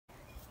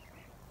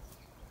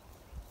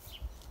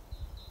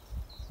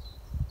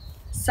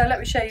So let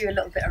me show you a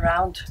little bit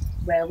around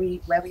where we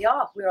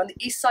are. We're on the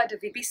east side of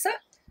Ibiza,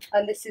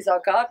 and this is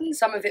our garden.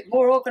 Some of it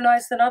more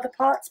organised than other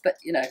parts, but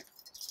you know.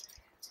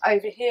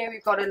 Over here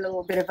we've got a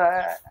little bit of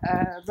a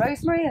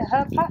rosemary, a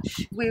herb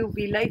patch. We'll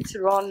be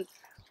later on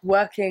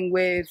working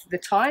with the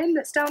thyme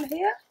that's down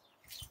here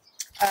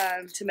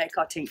to make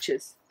our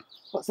tinctures.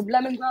 Got some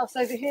lemongrass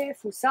over here,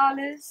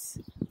 fusales,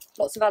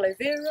 lots of aloe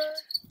vera.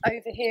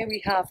 Over here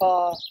we have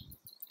our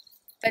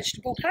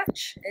vegetable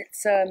patch.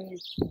 It's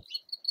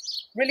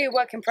really a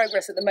work in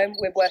progress at the moment.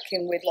 We're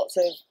working with lots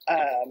of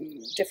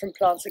different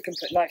plants that can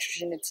put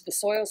nitrogen into the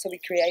soil, so we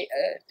create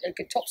a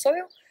good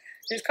topsoil.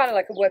 It's kind of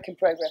like a work in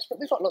progress, but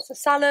we've got lots of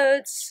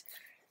salads,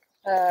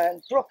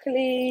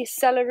 broccoli,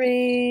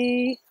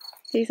 celery.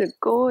 These are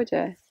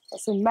gorgeous. Got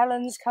some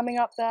melons coming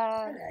up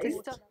there.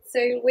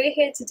 So we're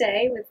here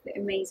today with the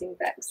amazing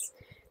Bex,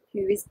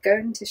 who is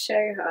going to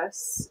show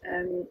us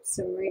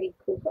some really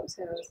cool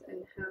cocktails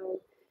and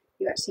how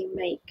you actually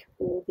make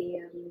all the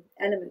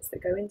elements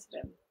that go into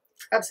them.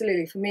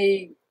 Absolutely. For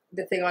me,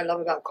 the thing I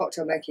love about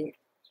cocktail making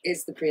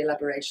is the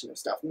pre-elaboration of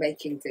stuff,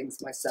 making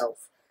things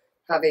myself.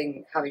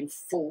 Having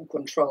full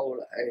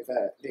control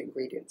over the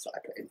ingredients that I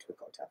put into a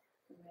cocktail.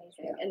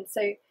 Amazing.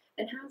 Yeah.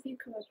 And how have you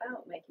come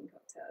about making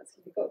cocktails?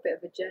 You've got a bit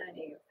of a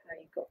journey of how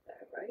you got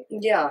there, right?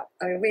 Yeah,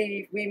 I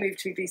mean, we moved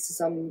to Ibiza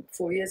some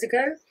 4 years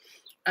ago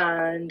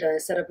and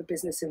set up a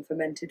business in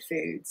fermented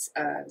foods,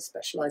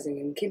 specialising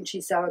in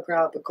kimchi,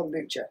 sauerkraut, but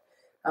kombucha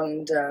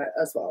and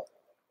as well.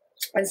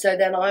 And so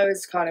then I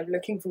was kind of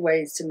looking for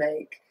ways to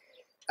make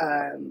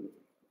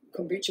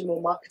kombucha more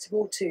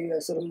marketable to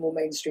a sort of more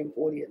mainstream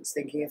audience,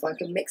 thinking if I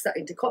can mix that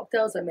into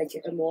cocktails and make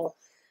it a more,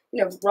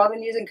 you know, rather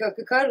than using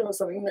Coca-Cola or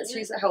something, let's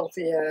use a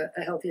healthier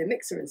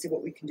mixer and see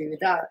what we can do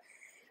with that.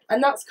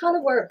 And that's kind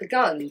of where it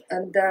begun.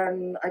 And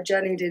then I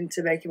journeyed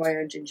into making my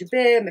own ginger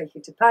beer,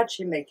 making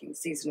tapache, making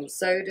seasonal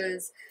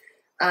sodas,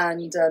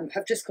 and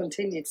have just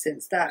continued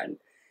since then.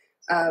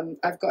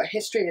 I've got a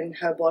history in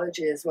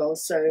herbology as well,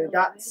 so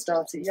that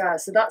started,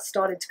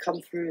 to come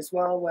through as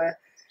well, where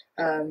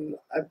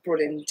I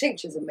brought in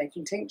tinctures and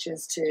making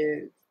tinctures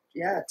to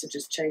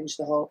just change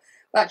the whole.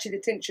 Well, actually,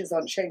 the tinctures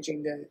aren't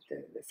changing the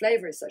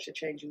flavour as such; are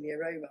changing the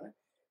aroma.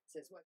 So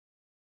it's what.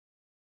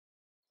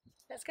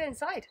 Let's go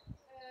inside.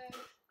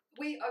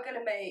 We are going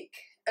to make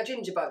a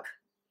ginger bug.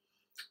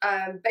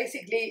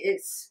 Basically,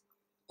 it's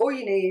all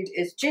you need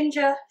is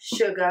ginger,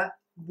 sugar,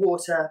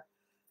 water,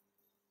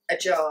 a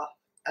jar,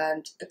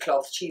 and a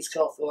cloth,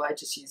 cheesecloth, or I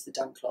just use the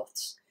dun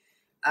cloths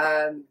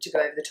to go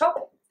over the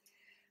top.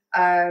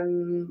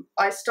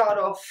 I start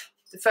off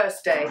the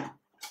first day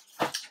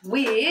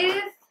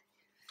with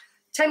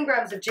 10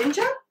 grams of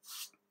ginger.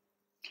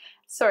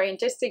 Sorry, and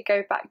just to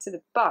go back to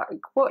the bug,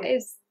 what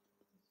is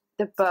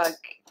the bug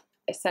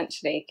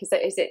essentially? Because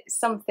is it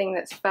something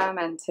that's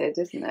fermented,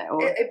 isn't it?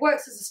 Or... It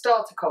works as a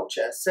starter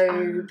culture. So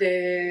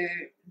the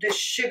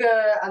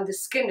sugar and the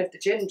skin of the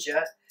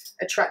ginger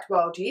attract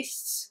wild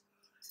yeasts,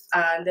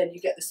 and then you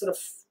get the sort of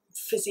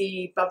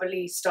fizzy,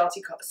 bubbly,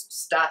 starty culture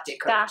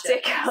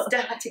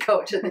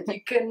that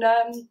you can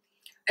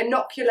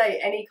inoculate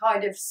any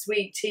kind of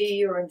sweet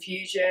tea or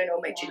infusion or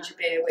make ginger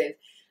beer with,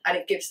 and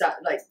it gives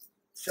that like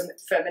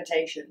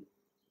fermentation.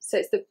 So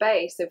it's the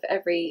base of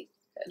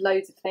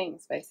loads of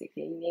things,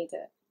 basically. You need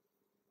it.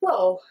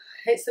 Well,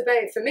 it's the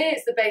base for me.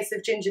 It's the base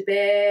of ginger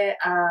beer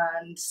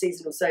and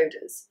seasonal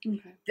sodas.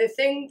 Okay. The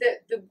thing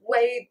that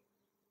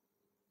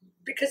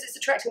because it's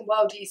attracting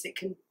wild yeast,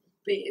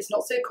 it's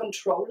not so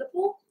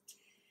controllable.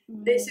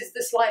 This is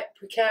the slight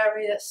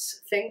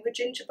precarious thing with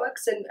ginger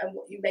bugs and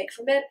what you make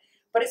from it,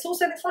 but it's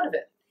also the fun of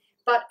it.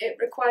 But it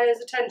requires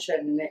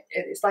attention.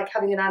 It's like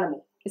having an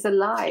animal. It's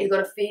alive. You've got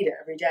to feed it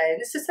every day.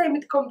 And it's the same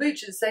with the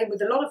kombucha, the same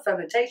with a lot of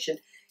fermentation,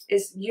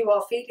 is you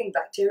are feeding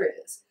bacteria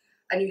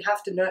and you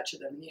have to nurture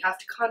them and you have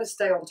to kind of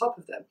stay on top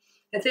of them.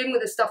 The thing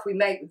with the stuff we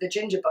make with the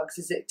ginger bugs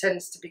is it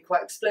tends to be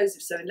quite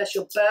explosive. So unless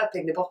you're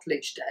burping the bottle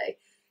each day,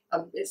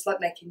 it's like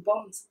making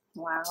bombs.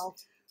 Wow.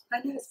 I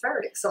know, it's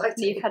very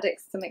exciting. You've had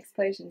some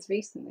explosions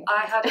recently.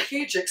 I had a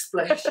huge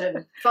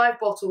explosion. 5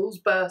 bottles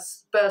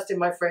burst in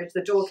my fridge.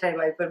 The door came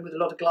open with a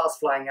lot of glass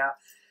flying out.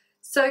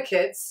 So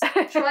kids,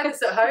 try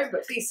this at home,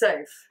 but be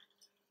safe.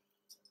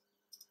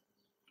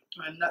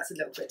 And that's a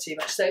little bit too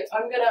much. So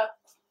I'm going to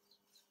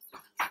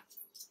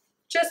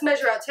just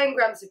measure out 10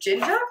 grams of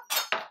ginger.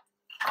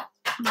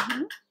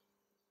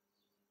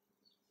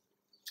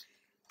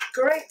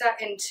 Grate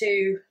that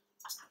into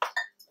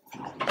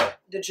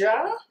the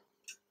jar.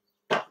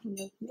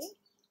 Lovely.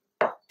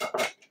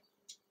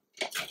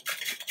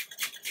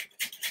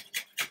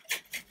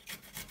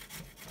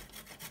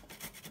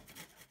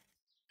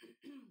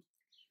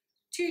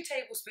 2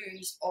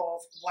 tablespoons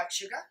of white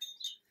sugar.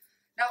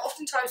 Now,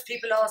 oftentimes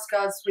people ask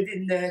us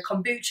within the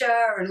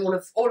kombucha and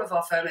all of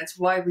our ferments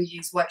why we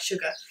use white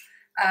sugar.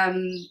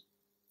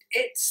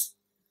 It's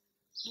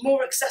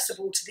more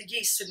accessible to the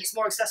yeast and it's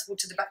more accessible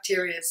to the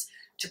bacteria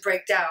to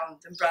break down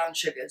than brown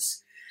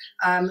sugars.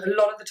 A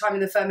lot of the time in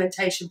the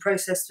fermentation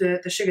process,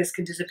 the sugars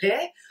can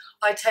disappear.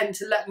 I tend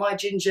to let my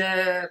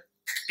ginger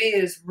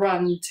beers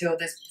run till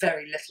there's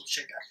very little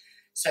sugar.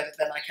 so that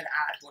then I can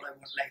add what I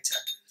want later.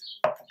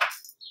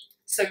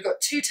 So we've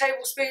got 2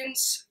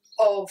 tablespoons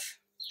of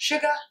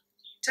sugar,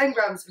 10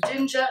 grams of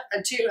ginger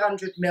and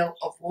 200 ml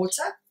of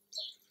water.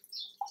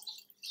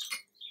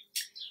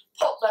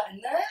 Pop that in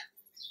there.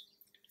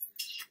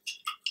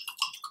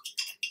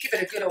 Give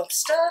it a good old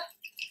stir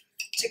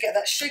to get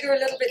that sugar a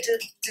little bit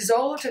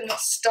dissolved and not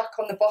stuck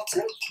on the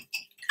bottom.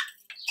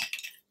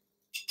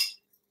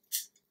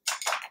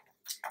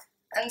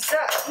 And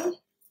then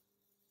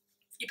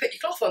you put your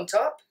cloth on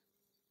top,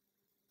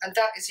 and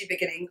that is your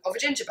beginning of a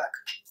ginger bug.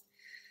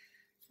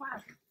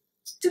 Wow.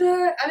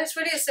 Ta-da! And it's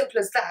really as simple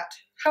as that.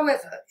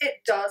 However,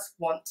 it does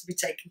want to be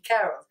taken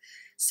care of.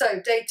 So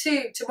day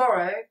 2,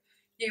 tomorrow,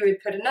 you would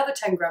put another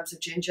 10 grams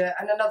of ginger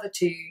and another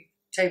 2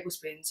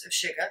 tablespoons of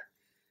sugar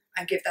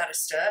and give that a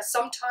stir.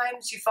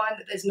 Sometimes you find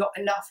that there's not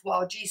enough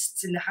wild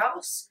yeasts in the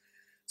house,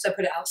 so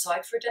put it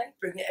outside for a day,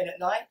 bring it in at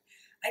night,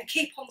 and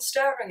keep on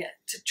stirring it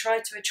to try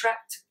to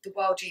attract the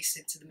wild yeast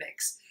into the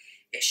mix.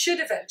 It should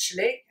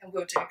eventually, and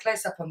we'll do a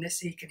close-up on this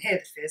so you can hear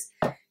the fizz,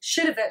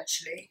 should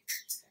eventually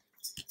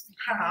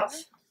have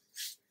this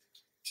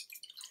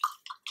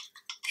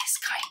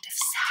kind of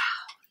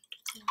sound.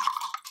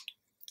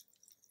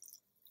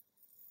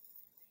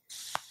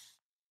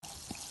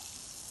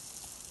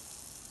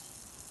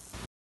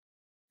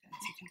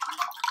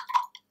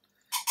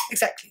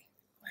 Exactly.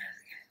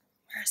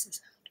 Where is the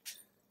sound?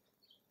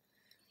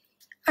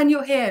 And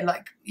you'll hear,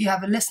 like, you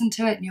have a listen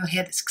to it and you'll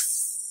hear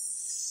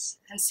this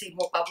and see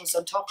more bubbles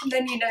on top, and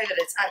then you know that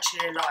it's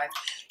actually alive.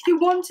 You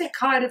want it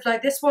kind of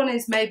like, this one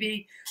is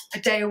maybe a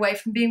day away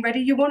from being ready.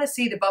 You want to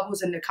see the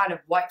bubbles and the kind of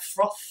white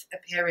froth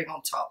appearing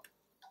on top.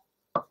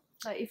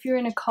 Like if you're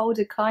in a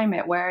colder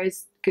climate, where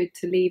is good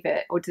to leave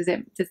it, or does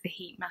the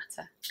heat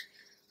matter?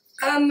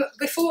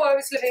 Before I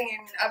was living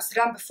in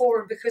Amsterdam before,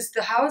 and because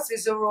the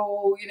houses are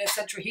all, you know,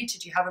 central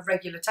heated, you have a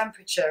regular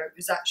temperature, it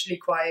was actually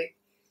quite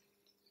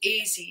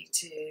easy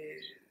to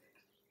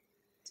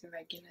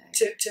regulate,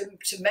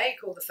 to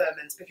make all the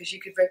ferments, because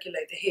you could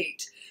regulate the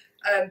heat.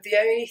 The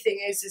only thing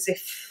is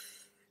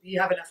if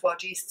you have enough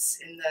wild yeasts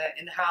in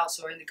the house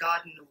or in the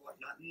garden or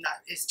whatnot, and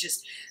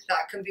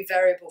that can be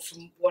variable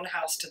from one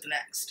house to the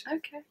next.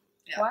 Okay.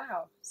 Yeah.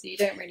 Wow. So you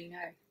don't really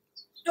know.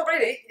 Not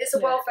really. It's a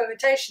wild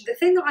fermentation. The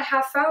thing that I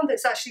have found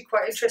that's actually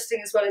quite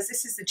interesting as well is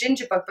this is the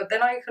ginger bug, but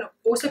then I can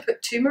also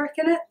put turmeric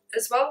in it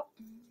as well,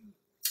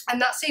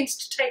 and that seems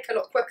to take a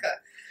lot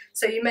quicker.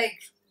 So you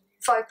make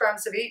 5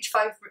 grams of each,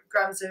 5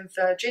 grams of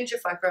ginger,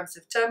 5 grams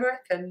of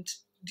turmeric, and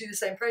do the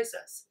same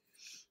process.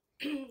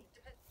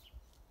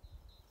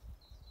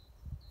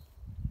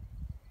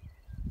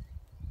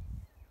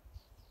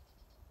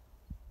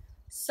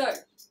 So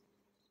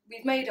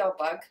we've made our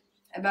bug.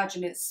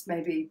 Imagine it's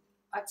maybe,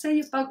 I'd say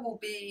your bug will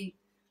be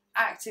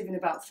active in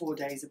about 4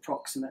 days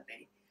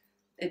approximately.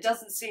 It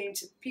doesn't seem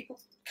to, people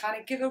kind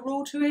of give a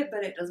rule to it,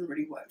 but it doesn't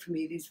really work for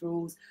me, these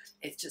rules.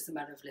 It's just a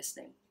matter of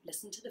listening.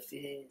 Listen to the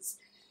fizz.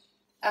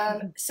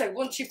 So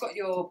once you've got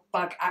your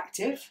bug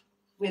active,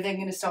 we're then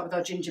going to start with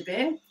our ginger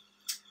beer.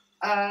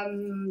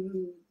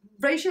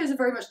 Ratios are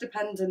very much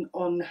dependent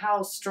on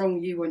how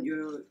strong you want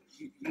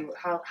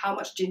how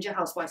much ginger,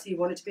 how spicy you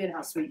want it to be, and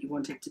how sweet you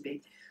want it to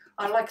be.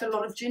 I like a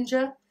lot of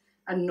ginger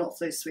and not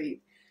so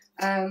sweet.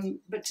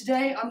 But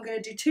today I'm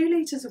going to do 2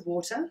 litres of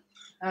water.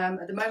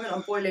 At the moment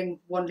I'm boiling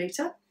 1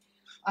 litre.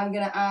 I'm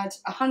going to add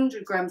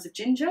 100 grams of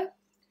ginger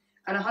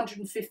and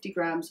 150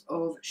 grams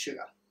of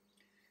sugar.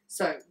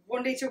 So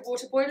 1 litre of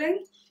water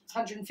boiling,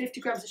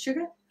 150 grams of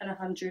sugar and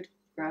 100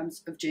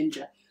 grams of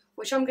ginger,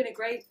 which I'm going to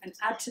grate and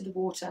add to the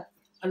water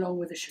along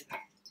with the sugar.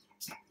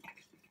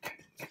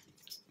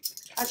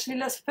 Actually,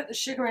 let's put the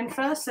sugar in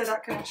first so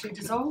that can actually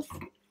dissolve.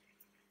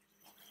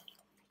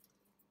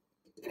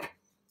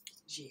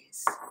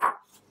 Yes.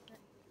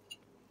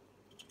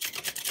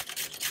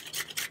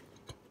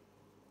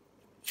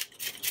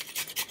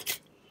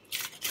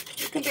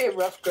 It can be a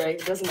rough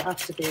grate, it doesn't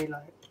have to be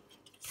like.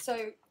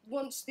 So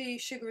once the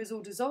sugar is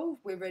all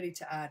dissolved, we're ready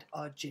to add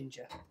our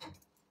ginger.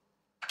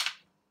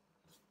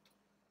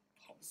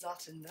 Pop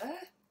that in there.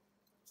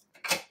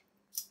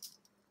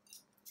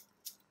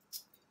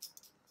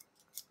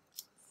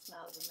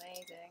 Smells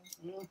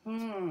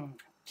amazing.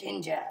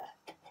 Ginger.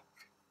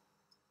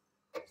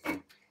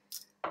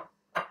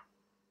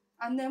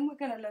 And then we're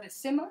going to let it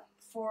simmer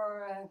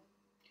for,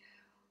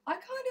 I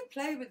kind of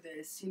play with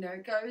this, you know,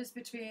 it goes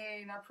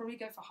between, I probably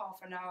go for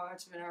half an hour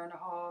to an hour and a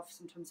half,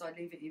 sometimes I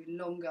leave it even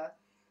longer,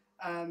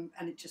 and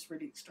it just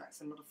really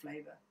extracts a lot of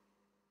flavour.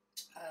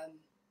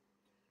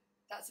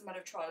 That's a matter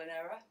of trial and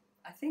error.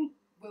 I think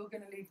we're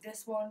going to leave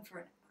this one for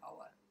an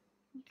hour.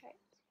 Okay.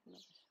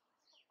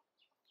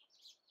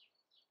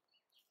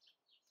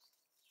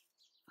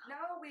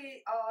 Now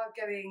we are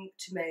going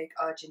to make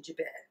our ginger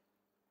beer.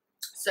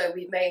 So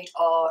we've made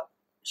our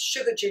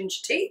sugar ginger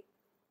tea.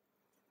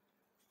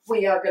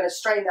 We are going to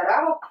strain that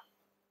out.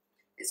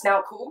 It's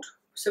now cooled,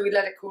 so we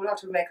let it cool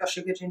after we make our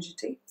sugar ginger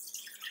tea.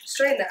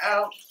 Strain that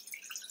out.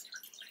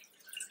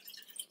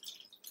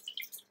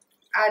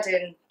 Add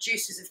in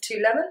juices of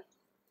 2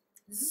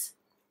 lemons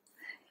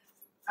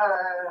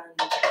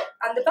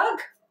and the bug.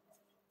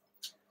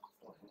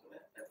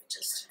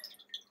 just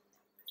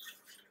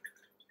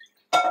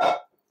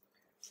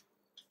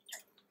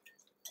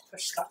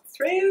push that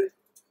through.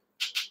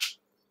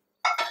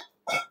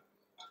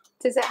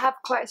 Does it have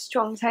quite a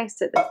strong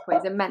taste at this point?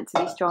 Is it meant to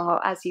be strong,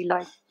 or as you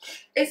like?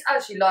 It's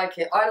as you like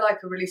it. I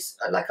like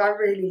I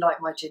really like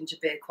my ginger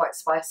beer quite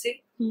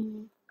spicy.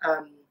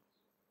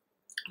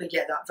 But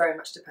yeah, that very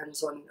much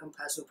depends on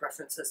personal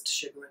preference as to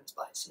sugar and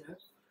spice, you know.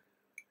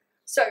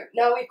 So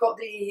now we've got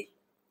the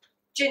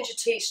ginger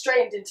tea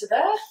strained into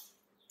there.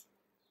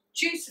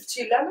 Juice of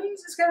 2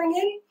 lemons is going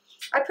in.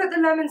 I put the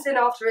lemons in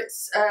after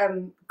it's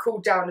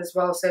cooled down as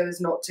well, so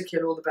as not to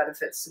kill all the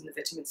benefits in the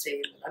vitamin C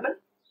in the lemon.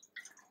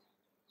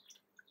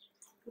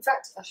 In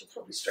fact, I should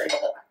probably strain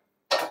that.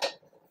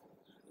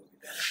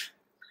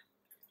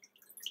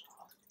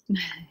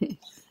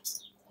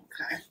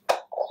 Okay.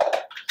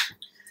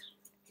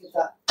 Give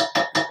that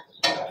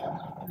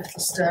a little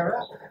stir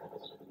up.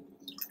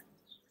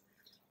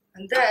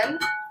 And then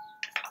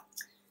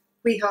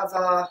we have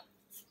our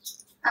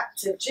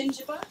active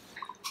ginger beer.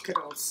 Good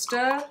old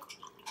stir.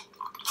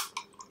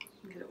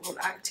 Get it all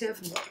active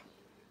and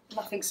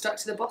nothing stuck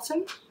to the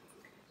bottom.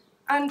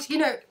 And you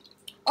know,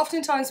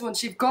 oftentimes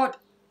once you've got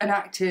an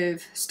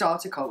active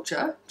starter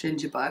culture,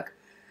 ginger bug,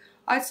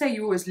 I'd say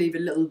you always leave a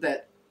little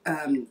bit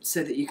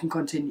so that you can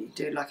continue,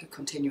 do like a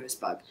continuous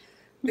bug.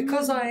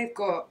 Because I've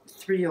got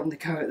 3 on the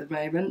go at the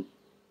moment,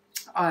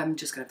 I'm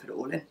just going to put it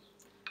all in.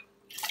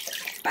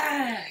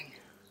 Bang!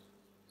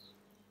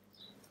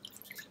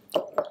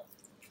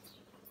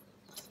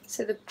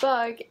 So the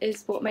bug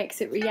is what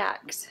makes it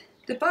react.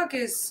 The bug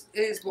is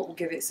what will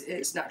give it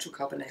its natural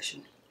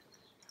carbonation.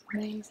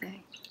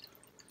 Amazing.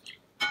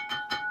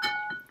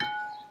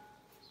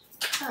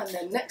 And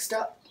then next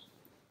up,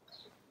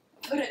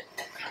 put it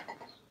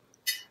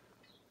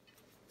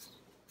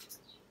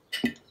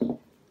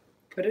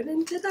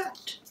into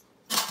that.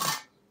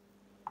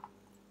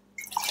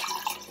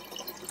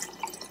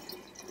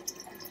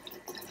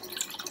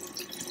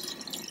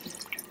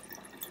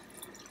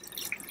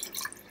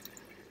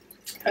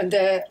 And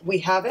there we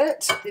have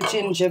it, the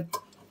ginger,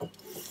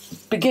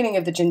 beginning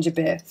of the ginger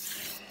beer.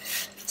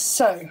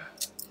 So,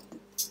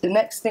 the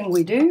next thing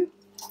we do,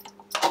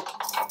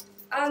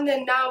 and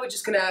then now we're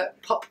just going to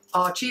pop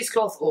our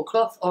cheesecloth or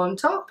cloth on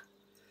top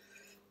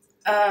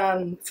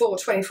for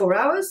 24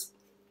 hours.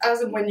 As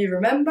and when you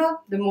remember,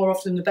 the more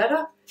often the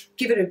better.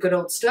 Give it a good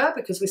old stir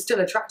because we're still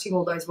attracting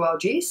all those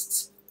wild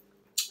yeasts.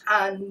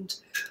 And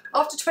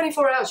after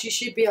 24 hours, you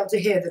should be able to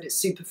hear that it's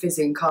super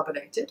fizzy and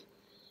carbonated.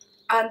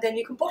 And then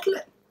you can bottle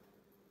it.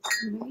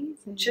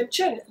 Amazing. Chin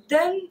chin.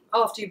 Then,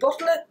 after you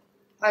bottle it,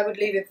 I would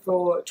leave it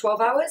for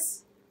 12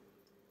 hours.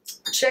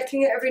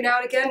 Checking it every now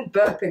and again,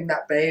 burping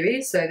that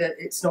baby so that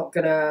it's not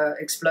going to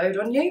explode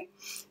on you.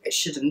 It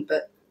shouldn't,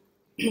 but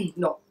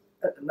not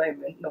at the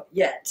moment, not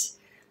yet.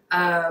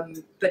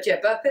 But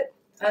yeah, burp it,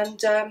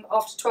 and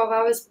after 12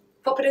 hours,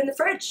 pop it in the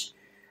fridge.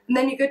 And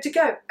then you're good to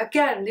go.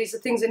 Again, these are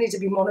things that need to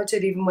be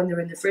monitored even when they're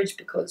in the fridge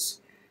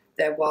because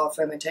they're wild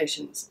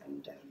fermentations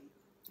and,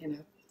 you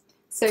know.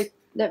 So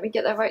let me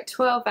get that right,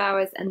 12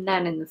 hours and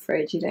then in the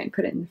fridge. You don't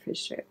put it in the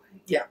fridge straight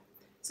away. Yeah.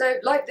 So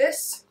like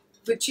this,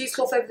 with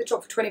cheesecloth over the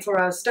top for 24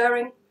 hours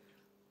stirring,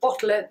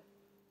 bottle it,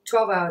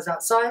 12 hours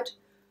outside,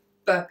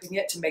 burping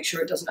it to make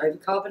sure it doesn't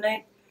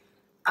overcarbonate,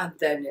 and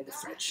then in the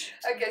fridge.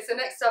 Okay, so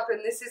next up, and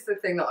this is the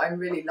thing that I'm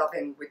really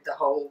loving with the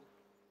whole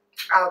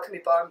Alchemy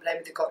Bar and Blame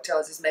with the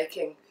cocktails, is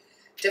making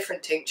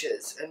different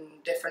tinctures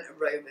and different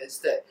aromas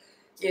that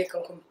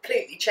can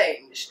completely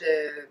change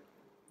the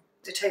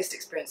taste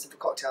experience of a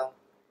cocktail.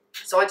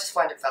 So I just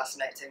find it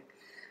fascinating.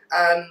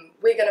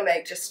 We're going to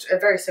make just a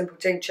very simple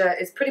tincture.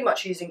 It's pretty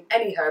much using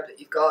any herb that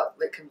you've got.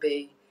 That can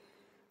be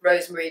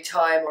rosemary,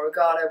 thyme,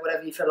 oregano,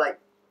 whatever you feel like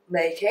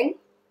making.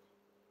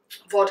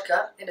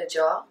 Vodka in a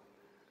jar.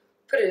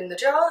 Put it in the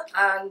jar,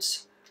 and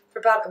for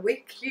about a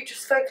week you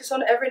just focus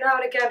on it every now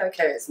and again.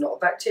 Okay, it's not a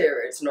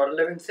bacteria, it's not a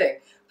living thing,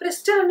 but it's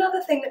still another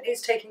thing that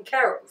needs taken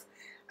care of.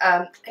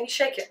 And you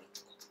shake it.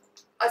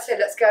 I'd say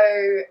let's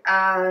go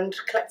and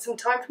collect some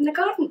thyme from the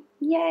garden.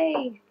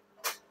 Yay!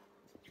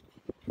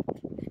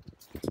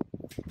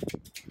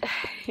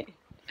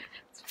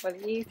 Let's follow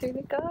you through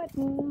the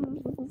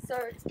garden. So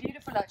it's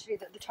beautiful actually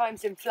that the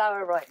thyme's in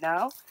flower right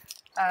now.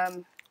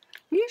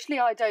 Usually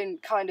I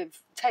don't kind of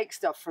take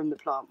stuff from the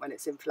plant when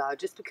it's in flower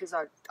just because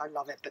I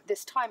love it, but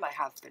this time I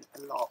have been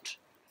a lot,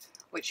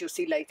 which you'll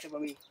see later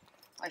when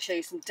I show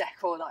you some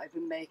decor that I've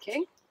been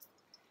making.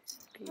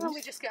 And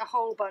we just get a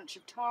whole bunch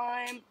of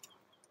thyme.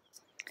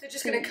 So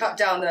just going to cut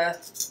down the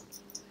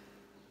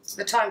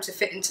thyme to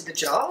fit into the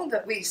jar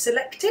that we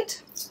selected.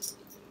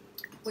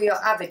 We are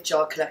avid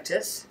jar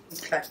collectors. We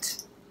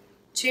collect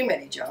too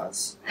many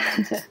jars,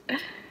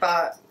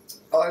 but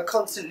are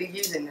constantly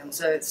using them,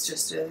 so it's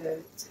just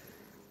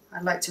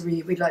we'd like to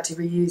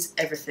reuse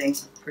everything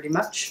pretty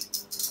much.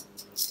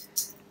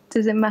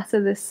 Does it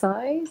matter the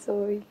size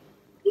or?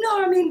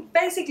 No, I mean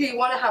basically you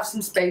want to have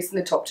some space in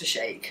the top to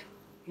shake.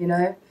 You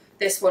know,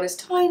 this one is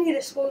tiny,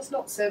 this one's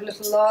not so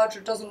little large.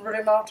 It doesn't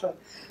really matter.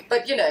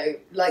 But you know,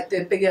 like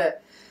the bigger,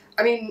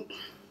 I mean,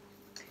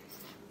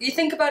 you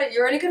think about it,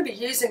 you're only going to be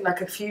using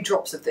like a few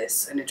drops of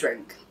this in a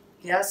drink.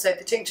 Yeah, so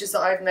the tinctures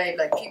that I've made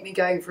like keep me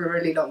going for a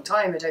really long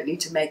time. I don't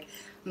need to make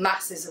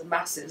masses of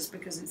masses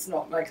because it's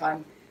not like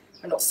I'm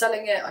not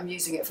selling it. I'm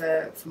using it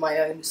for my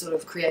own sort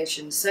of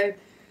creations. So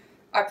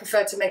I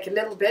prefer to make a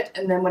little bit,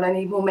 and then when I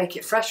need more, make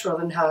it fresh rather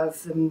than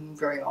have them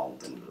growing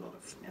old and a lot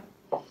of,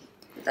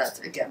 That's,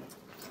 again,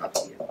 up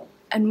to you.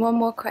 And one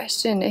more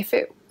question.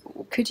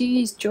 Could you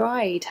use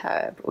dried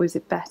herb, or is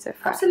it better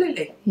fresh?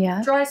 Absolutely.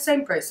 Yeah. Dry,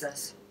 same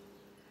process.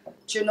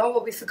 Do you know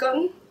what we've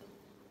forgotten?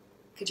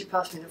 Could you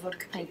pass me the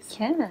vodka, please? I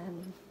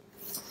can.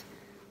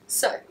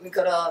 So, we've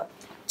got our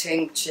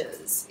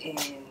tinctures,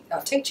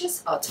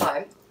 our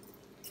thyme,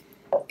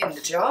 in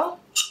the jar.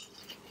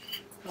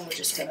 And we're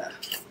just going to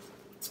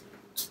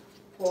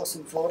pour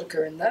some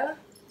vodka in there.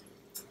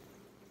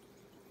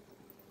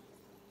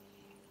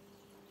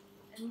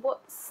 And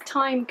what's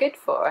thyme good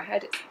for? I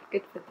heard it's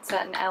good for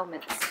certain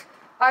ailments.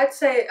 I'd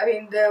say,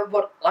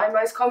 what I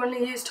most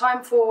commonly use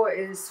thyme for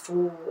is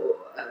for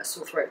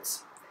sore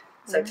throats.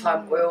 So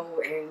thyme oil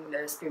in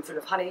a spoonful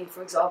of honey,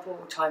 for example,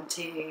 thyme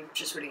tea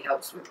just really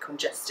helps with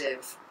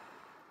congestive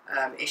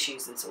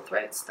issues and sore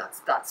throats.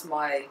 That's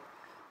my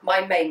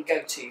main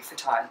go-to for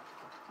thyme.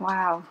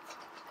 Wow.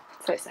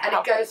 So it's and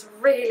it goes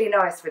really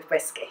nice with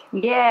whiskey.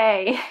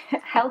 Yay!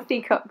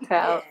 Healthy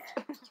cocktail.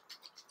 Yeah.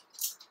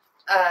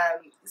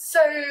 So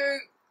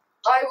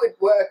I would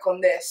work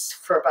on this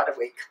for about a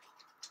week,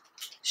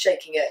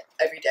 shaking it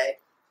every day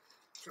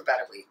for about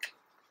a week.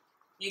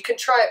 You can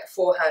try it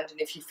beforehand, and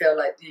if you feel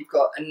like you've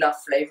got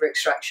enough flavour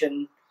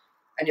extraction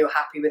and you're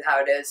happy with how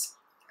it is,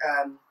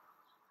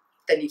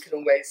 then you can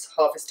always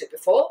harvest it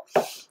before.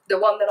 The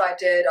one that I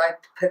did, I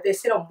put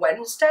this in on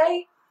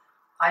Wednesday.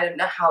 I don't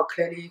know how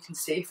clearly you can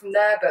see from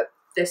there, but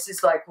this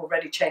is like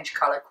already changed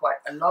colour quite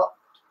a lot.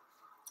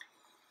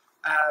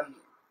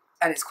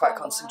 And it's quite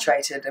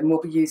concentrated, and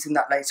we'll be using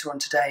that later on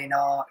today in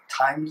our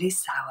timely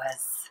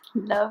sours.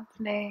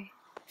 Lovely.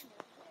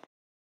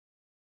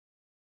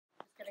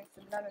 Getting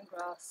some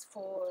lemongrass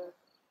for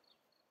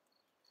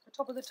the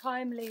top of the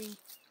timely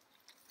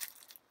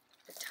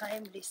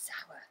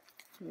sour.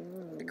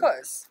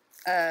 Because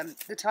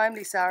the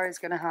timely sour is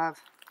going to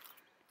have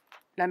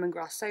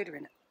lemongrass soda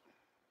in it.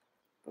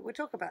 But we'll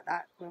talk about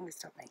that when we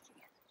start making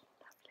it.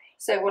 Lovely.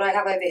 So what I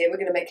have over here, we're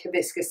going to make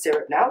hibiscus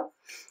syrup now.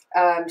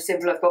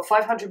 Simple, I've got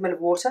 500 ml of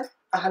water,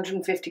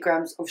 150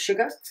 grams of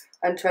sugar,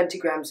 and 20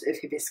 grams of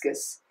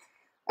hibiscus.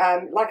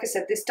 Like I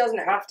said, this doesn't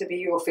have to be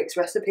your fixed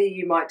recipe.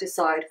 You might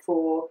decide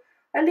for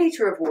a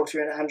litre of water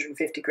and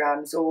 150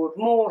 grams or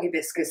more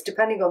hibiscus,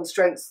 depending on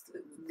strengths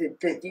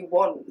that you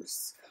want.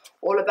 It's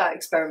all about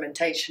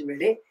experimentation,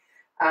 really.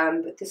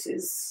 But this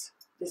is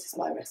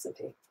my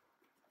recipe.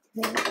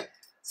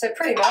 So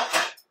pretty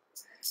much,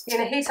 you're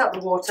going to heat up the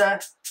water,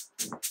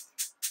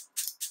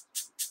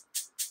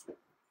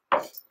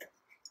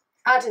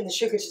 add in the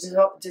sugar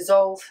to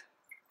dissolve,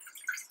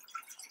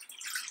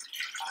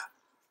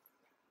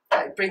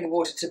 bring the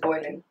water to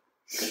boiling,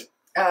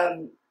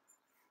 and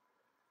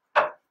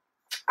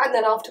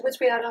then afterwards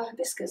we add our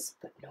hibiscus,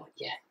 but not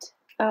yet.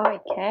 Oh,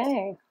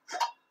 okay.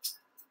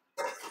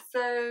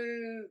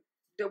 So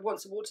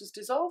once the water's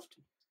dissolved,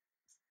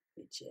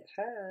 which it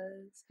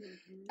has,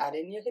 add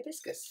in your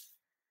hibiscus.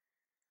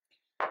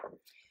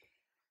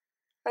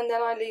 And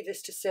then I leave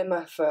this to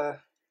simmer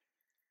for...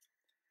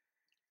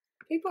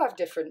 People have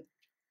different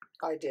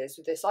ideas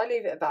with this. I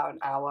leave it about an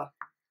hour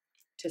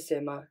to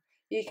simmer.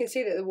 You can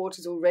see that the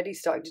water's already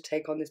starting to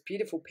take on this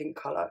beautiful pink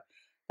colour.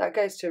 That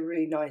goes to a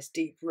really nice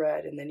deep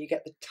red, and then you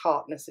get the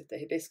tartness of the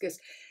hibiscus.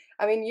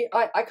 I mean,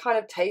 I kind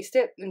of taste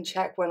it and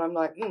check when I'm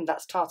like,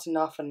 that's tart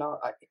enough, and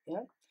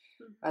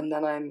and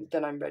then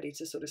I'm ready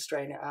to sort of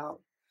strain it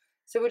out.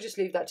 So we'll just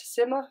leave that to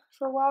simmer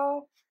for a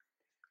while,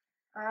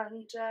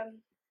 and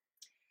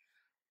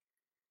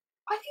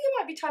I think it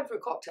might be time for a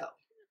cocktail.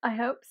 I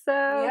hope so.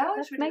 Yeah,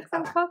 let's make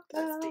some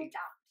cocktails. Let's do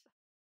that.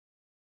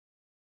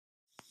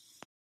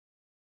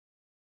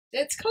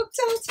 It's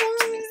cocktail time.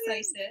 I'm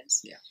excited.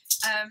 Yeah.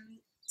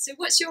 So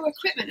what's your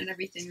equipment and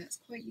everything? That's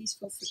quite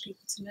useful for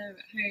people to know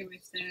at home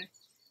if they're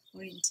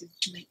wanting to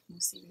make more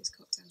serious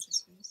cocktails, I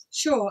suppose.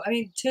 Sure. I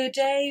mean,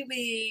 today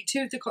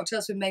two of the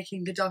cocktails we're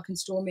making, the Dark and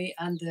Stormy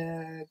and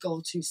the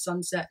Gold to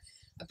Sunset,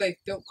 are both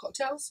built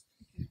cocktails,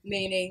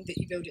 meaning that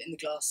you build it in the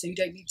glass. So you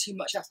don't need too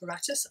much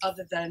apparatus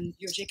other than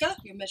your jigger,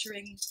 your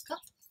measuring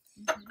cup,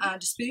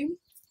 and a spoon,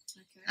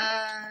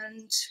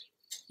 and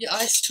your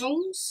ice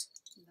tongs.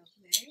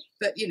 Lovely.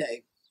 But,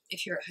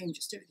 if you're at home,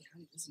 just do it with your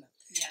hand, isn't it?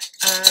 Yeah.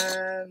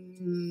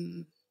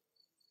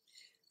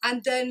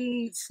 And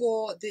then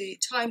for the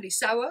timely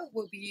sour,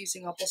 we'll be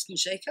using our Boston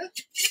shaker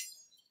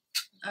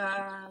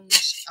and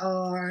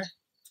our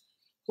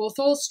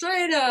Hawthorne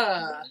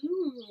strainer.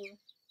 Ooh.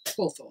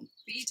 Hawthorne.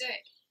 But you don't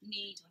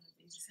need one of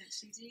these,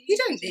 essentially, do you? You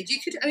don't need. You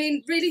could. I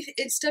mean, really,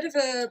 instead of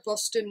a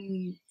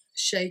Boston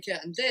shaker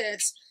and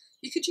this,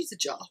 you could use a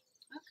jar.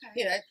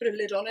 Okay. Put a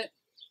lid on it,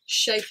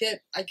 shake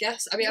it. I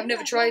guess. I mean, I've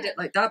never tried it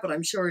like that, but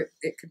I'm sure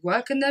it could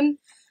work. And then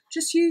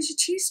just use your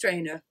tea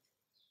strainer.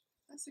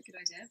 That's a good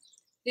idea.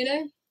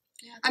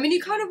 Yeah, I mean,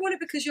 you kind of want it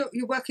because you're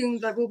working,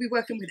 like we'll be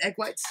working with egg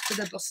whites for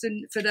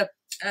the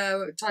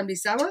timely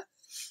sour.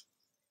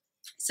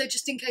 So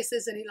just in case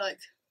there's any like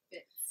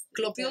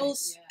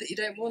globules that you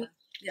don't want.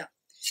 Yeah.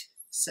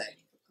 So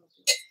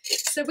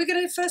we're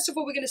going to, first of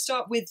all, we're going to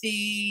start with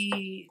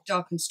the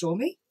dark and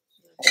stormy.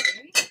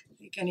 Okay.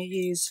 We're going to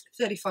use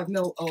 35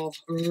 ml of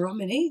rum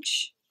in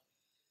each.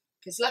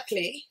 Because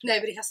luckily,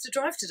 nobody has to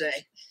drive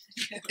today.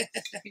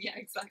 Yeah,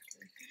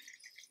 exactly.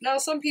 Now,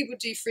 some people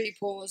do 3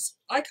 pours.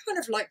 I kind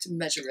of like to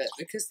measure it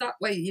because that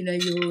way, you know,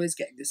 you're always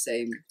getting the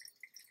same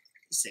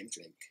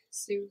drink.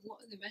 So, what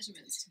are the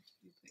measurements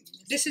you're putting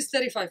in This is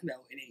 35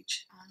 ml in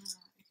each. Ah,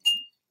 okay.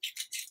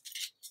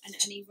 And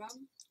any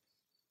rum?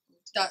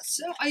 That's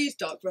I use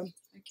dark rum,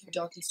 Okay.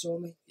 dark and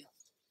stormy. Yeah.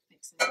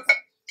 Makes sense.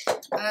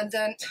 And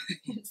then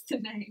It's the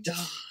name.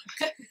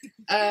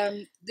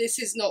 dark. This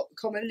is not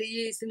commonly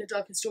used in a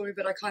dark and stormy,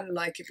 but I kind of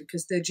like it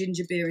because the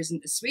ginger beer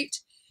isn't as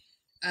sweet.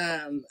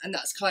 And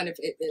that's kind of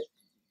it.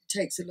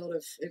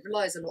 It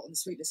relies a lot on the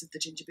sweetness of the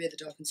ginger beer, the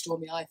dark and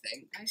stormy, I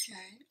think.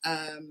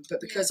 Okay. But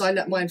because I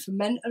let mine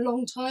ferment a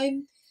long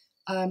time,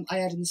 I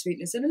add in the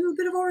sweetness and a little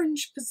bit of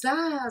orange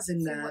pizzazz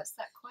in So there. what's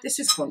that? This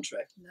is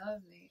Cointreau.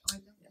 Lovely. I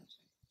love that.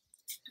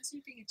 That's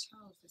you being a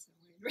child for some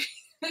reason.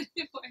 Why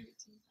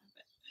would you have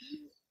it?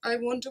 I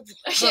wonder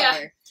why.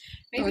 Yeah.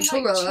 Maybe like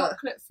like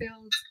chocolate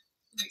filled.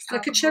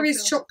 Like a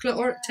Cherry's chocolate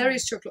or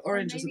Terry's chocolate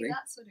orange or maybe something.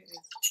 that's what it is.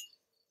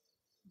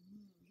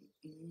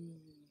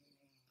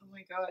 Oh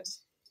my god.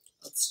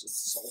 That's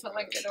just so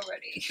Smelling good. good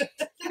already.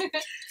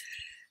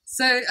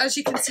 So as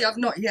you can see, I've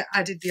not yet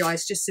added the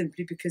ice just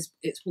simply because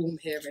it's warm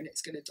here and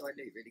it's going to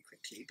dilute really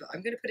quickly. But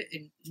I'm going to put it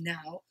in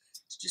now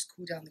to just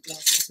cool down the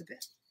glasses a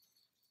bit.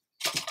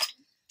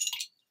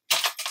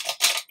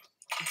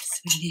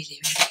 Yes, we're nearly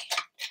ready.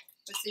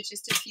 Was it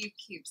just a few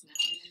cubes now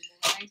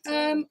and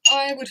then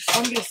later?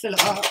 I'm going to fill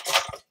it up.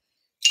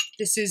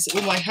 This is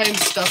all my home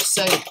stuff,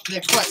 so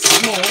they're quite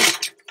small.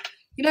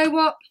 You know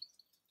what?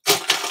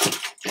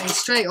 Going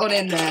straight on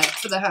in there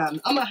for the ham.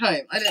 I'm at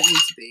home. I don't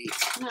need to be.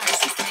 No,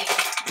 it's just me.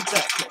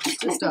 Exactly.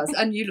 Just us.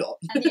 And you lot.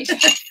 And you.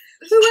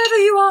 Whoever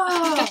you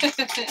are.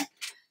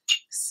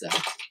 So.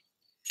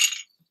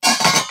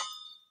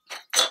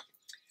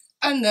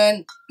 And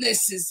then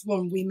this is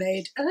one we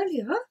made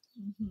earlier.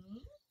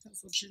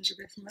 That's all ginger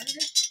beer from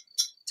earlier.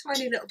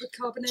 Tiny little bit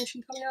of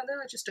carbonation coming out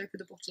there. I just opened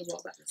the bottle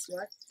while that this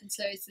way. And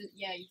so it's the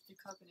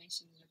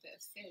carbonation and a bit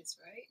of fizz,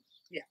 right?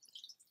 Yeah.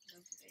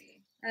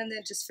 Lovely. And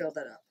then just fill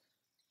that up.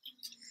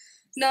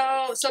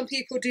 Now, some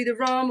people do the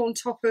rum on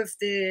top of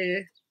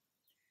the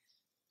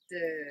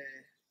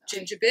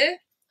ginger beer.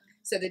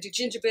 So they do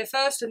ginger beer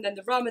first and then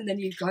the rum, and then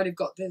you've kind of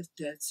got the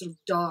sort of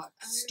dark,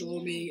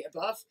 stormy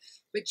above,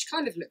 which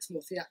kind of looks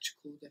more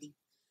theatrical than...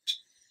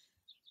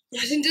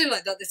 I didn't do it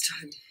like that this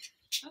time.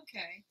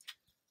 Okay.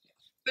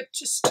 But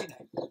just, you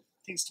know,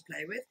 things to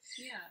play with.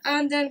 Yeah.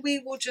 And then we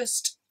will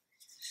just...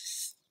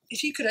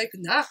 If you could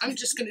open that, I'm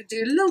just going to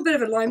do a little bit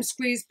of a lime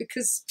squeeze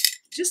because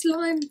just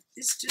lime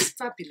is just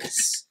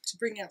fabulous to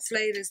bring out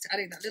flavours, to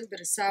adding that little bit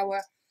of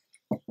sour.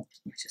 I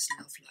just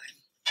love lime.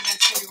 And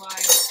so do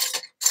I.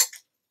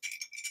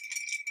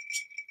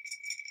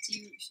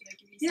 Should I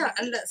give you some? Yeah,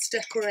 and let's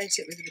decorate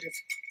it with a bit of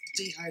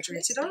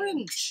dehydrated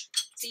orange.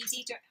 So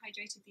you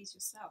dehydrated these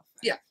yourself,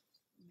 right? Yeah.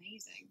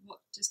 Amazing. What,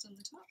 just on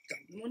the top?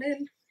 Dump them on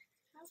in.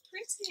 How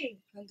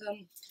pretty. And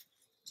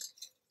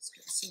let's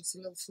get ourselves a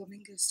little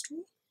flamingo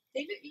straw.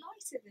 They look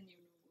lighter than your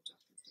normal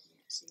dark and stormy,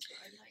 actually, but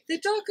I like The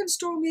dark and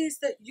stormy is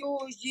that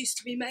you're used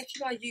to me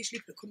making. I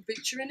usually put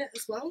kombucha in it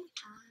as well.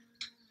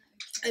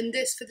 okay. And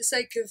this, for the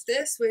sake of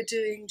this, we're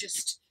doing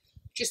just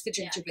the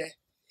ginger beer.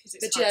 Because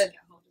it's But hard to get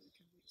hold of the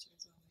kombucha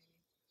as well,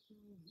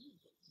 maybe.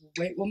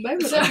 Wait 1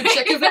 moment, I can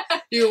check if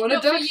you want to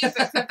Not do for it. you,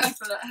 but for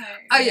people at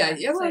home. Oh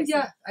yeah, well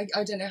yeah.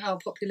 I don't know how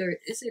popular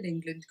it is in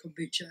England,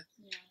 kombucha.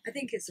 Yeah. I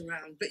think it's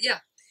around, but yeah.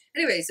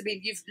 Anyways, I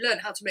mean, you've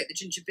learned how to make the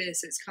ginger beer,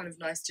 so it's kind of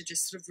nice to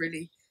just sort of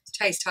really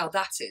taste how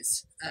that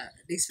is, at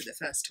least for the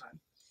first time.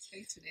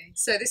 Totally.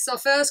 So this is our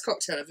first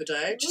cocktail of the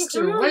day. Just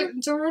to wait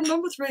until we're on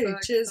number 3. So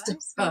Cheers to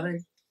exciting.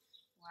 darling.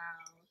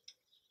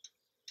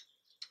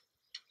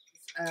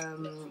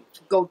 Wow.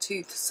 Gold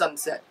Tooth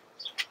Sunset.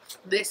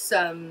 This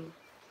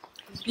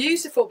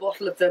beautiful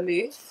bottle of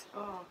vermouth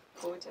Oh,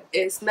 gorgeous.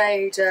 is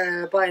made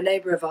by a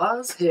neighbour of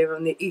ours here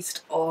on the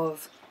east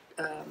of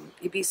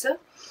Ibiza.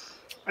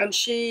 And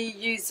she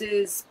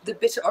uses the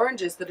bitter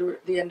oranges that are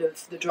at the end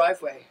of the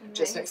driveway,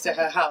 just next to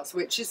her house,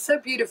 which is so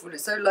beautiful.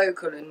 It's so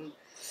local and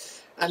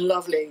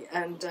lovely.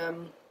 And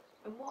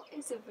what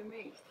is a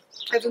vermouth?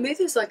 a vermouth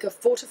is like a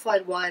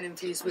fortified wine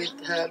infused with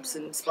herbs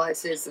and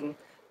spices and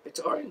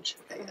bitter orange,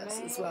 I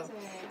guess, as well.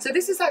 So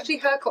this is actually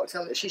her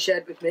cocktail that she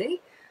shared with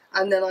me,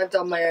 and then I've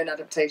done my own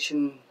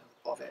adaptation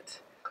of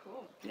it.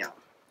 Cool. Yeah.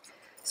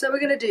 So we're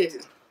going to do,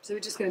 we're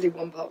just going to do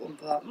one part,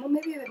 well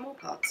maybe a bit more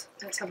parts.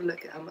 Let's have a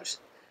look at how much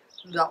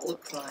that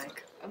looks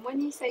like. And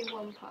when you say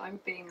one part, I'm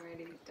being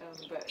really dumb,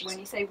 but when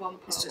you say one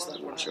part, It's just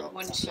like one shot.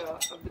 One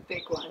shot of the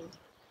big one.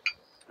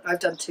 I've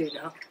done 2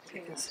 now.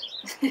 Because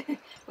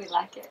We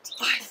like it.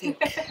 I think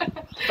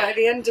by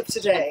the end of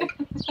today,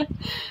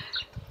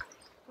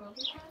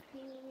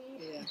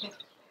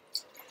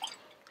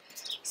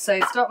 So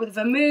start with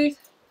vermouth.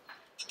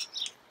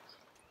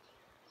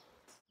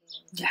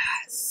 Yeah,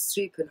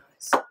 super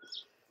nice.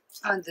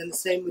 And then the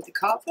same with the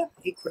carver,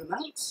 equal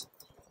amounts.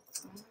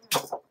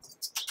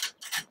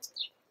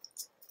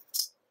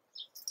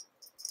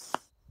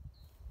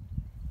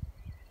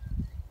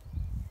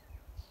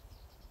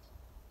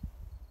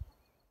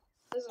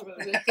 I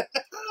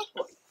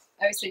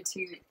would say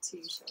two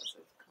shots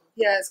of carver.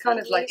 Yeah, it's kind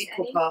of Can you like use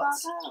equal any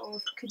parts. carver, or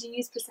could you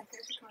use prosecco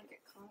if you can't get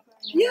carver?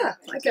 Yeah,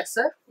 I guess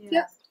so.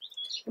 Yeah.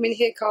 I mean,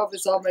 here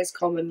carvers are most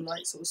common,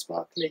 like sort of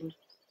sparkling.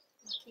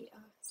 Lucky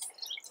us.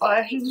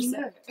 I hate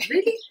know. Prosecco.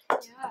 Really?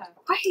 Yeah.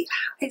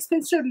 It's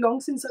been so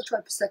long since I've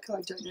tried Prosecco,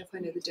 I don't know if I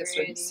know the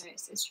difference. Really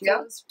nice. It Yeah?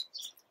 feels,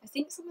 I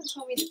think someone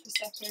told me that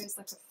Prosecco is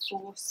like a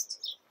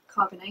forced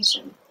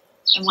carbonation,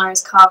 and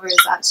whereas Cava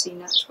is actually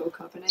natural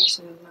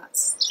carbonation, and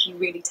that's, you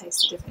really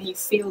taste the difference. You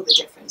feel the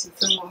difference. You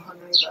feel more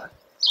hungover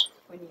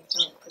when you've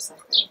drunk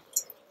Prosecco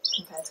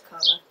compared to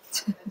Cava.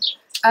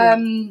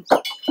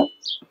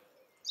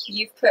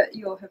 You've put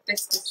your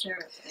hibiscus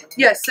syrup in.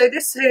 Yeah, so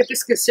this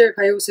hibiscus syrup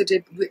I also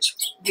did, which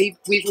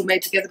we've all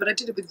made together, but I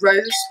did it with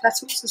rose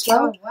petals as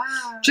well. Oh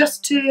wow!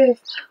 Just to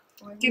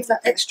Well, give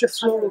that extra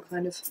floral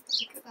kind of.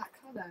 Look at that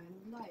colour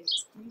and light.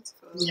 It's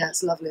beautiful. Yeah,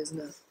 it's lovely, isn't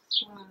it?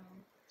 Wow.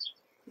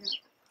 Yeah.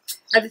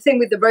 And the thing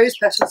with the rose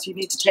petals, you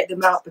need to take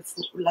them out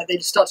before, like they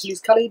start to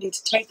lose colour. You need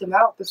to take them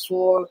out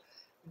before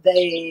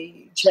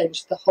they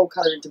change the whole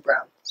colour into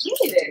brown.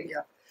 Really?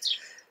 Yeah.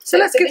 So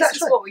let's give that a This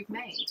try. is what we've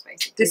made,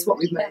 basically. This is what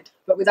we've made,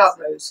 but without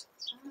rose.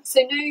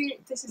 So no,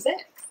 this is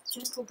it.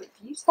 Simple but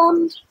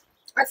beautiful.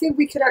 I think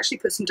we could actually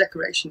put some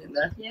decoration in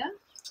there. Yeah.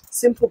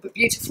 Simple but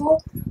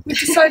beautiful. We've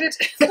decided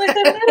Like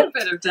a little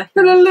bit of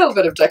a little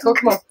bit of decor.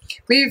 Come on.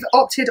 We've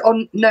opted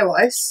on no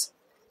ice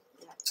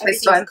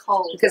this time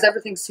cold because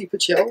everything's super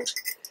chilled,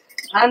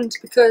 and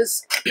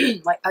because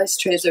my ice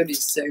tray is only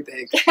so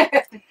big.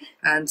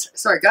 And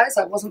sorry guys,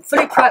 I wasn't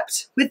fully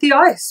prepped with the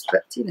ice,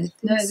 but you know.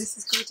 No, this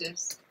is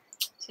gorgeous.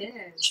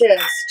 Cheers.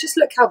 Cheers. Just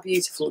look how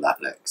beautiful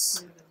that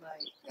looks.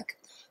 Look at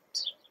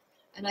that.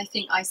 And I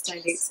think ice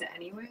dilutes it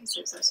anyway,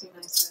 so it's actually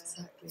nice.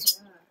 Exactly.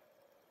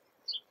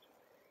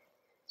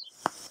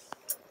 Yeah.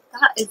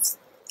 That is.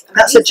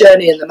 That's a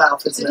journey in the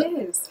mouth, isn't it?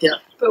 It is. Yeah.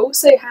 But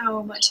also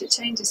how much it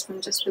changes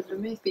from just the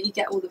vermouth, but you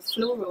get all the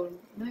floral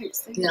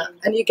notes, don't you? Yeah,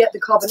 and you get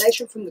the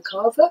carbonation from the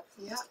carver,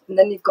 Yeah. and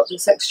then you've got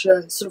this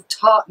extra sort of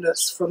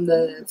tartness from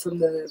the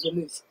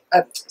vermouth.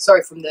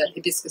 Sorry, from the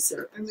hibiscus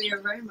syrup. And the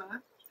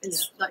aroma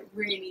is like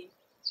really,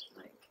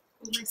 like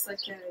almost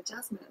like a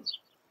jasmine.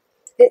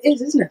 It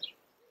is, isn't it?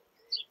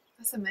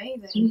 That's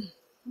amazing.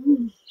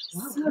 Wow,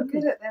 So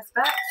good at this,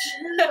 Bex.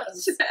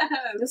 Yes.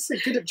 You're so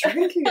good at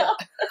drinking it.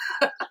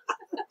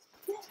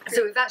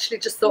 So we've actually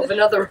just thought of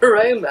another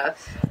aroma,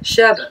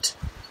 sherbet.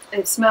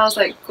 It smells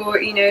like,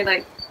 you know,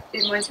 like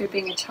it reminds me of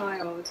being a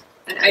child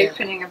and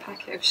opening a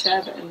packet of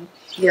sherbet and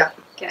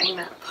getting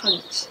that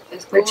punch.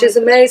 Which is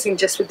amazing,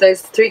 just with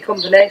those three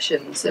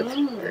combinations of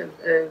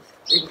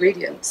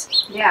ingredients.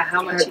 Yeah,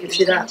 how much you can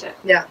change it.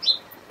 Yeah.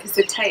 Because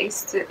the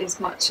taste is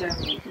much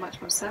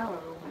more sour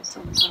almost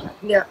on the palate.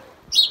 Yeah.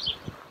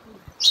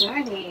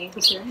 Journey.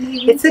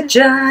 It's a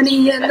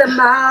journey in the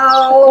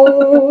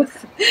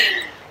mouth.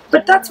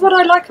 But that's what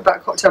I like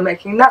about cocktail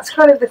making. That's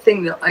kind of the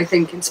thing that I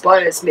think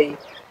inspires me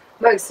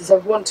most, is I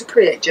want to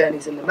create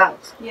journeys in the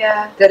mouth.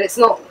 Yeah. That it's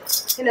not,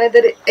 you know,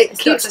 that it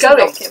keeps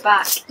going. Knock it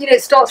back. You know,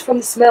 it starts from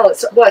the smell. It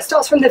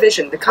starts from the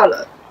vision, the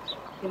colour.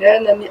 You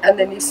know, and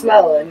then you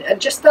smell,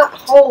 and just that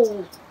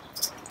whole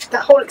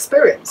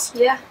experience.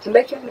 Yeah. To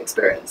make it an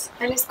experience.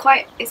 And it's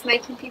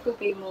making people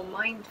be more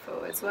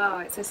mindful as well.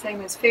 It's the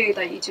same as food.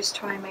 Like you just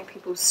try and make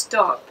people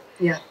stop.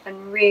 Yeah.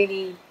 And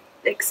really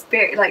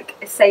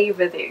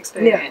savor the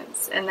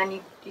experience, and then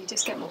you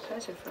just get more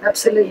pleasure from it.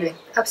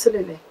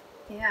 Absolutely.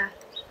 Yeah.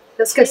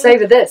 Let's go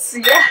savor this.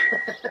 Yeah.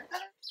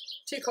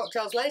 2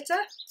 cocktails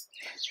later,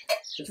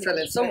 just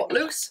feeling somewhat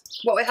loose.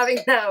 What we're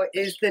having now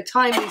is the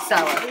timely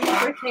sour.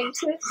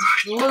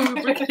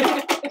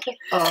 Lubricated.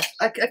 Oh,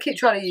 I keep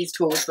trying to use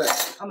tools,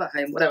 but I'm at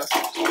home. Whatever.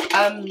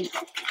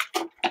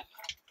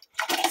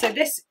 So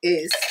this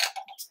is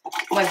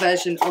my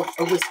version of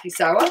a whiskey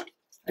sour.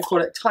 I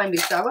call it timely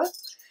sour.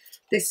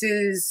 This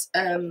is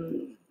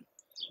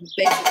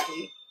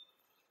basically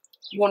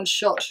 1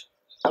 shot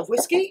of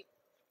whiskey,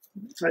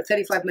 so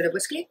 35 ml of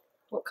whiskey.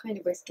 What kind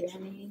of whiskey,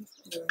 honey?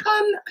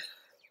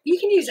 You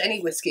can use any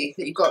whiskey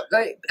that you've got.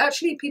 Like,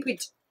 actually, people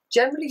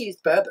generally use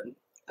bourbon.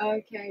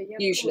 Okay, yeah.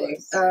 Usually.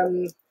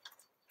 I'm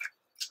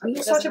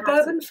not such a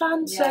bourbon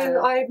fan,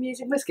 so I'm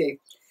using whiskey.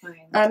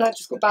 Fine. And I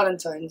just got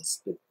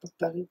Valentine's.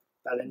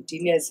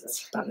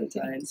 Valentine's.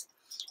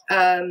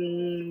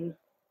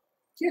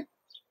 Yeah.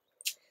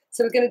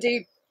 So we're going to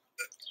do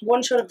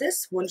 1 shot of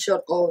this, 1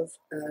 shot of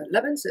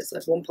lemon, so it's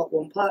like 1 pot,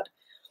 1 part.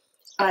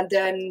 And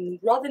then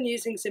rather than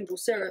using simple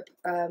syrup,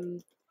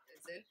 I've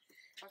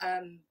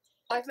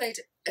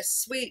made a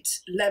sweet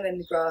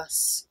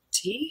lemongrass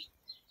tea.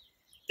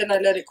 Then I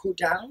let it cool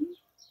down,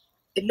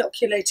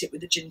 inoculate it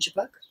with a ginger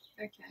bug.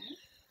 Okay.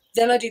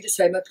 Then I do the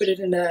same. I put it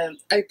in an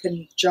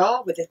open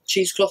jar with a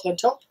cheesecloth on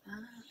top.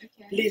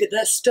 Okay. Leave it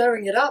there,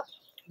 stirring it up,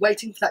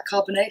 waiting for that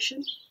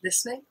carbonation,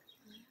 listening.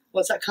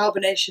 Once that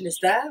carbonation is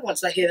there,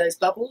 once I hear those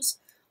bubbles,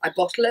 I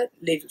bottle it,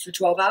 leave it for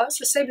 12 hours,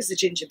 the same as the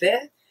ginger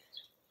beer,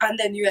 and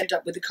then you end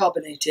up with a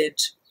carbonated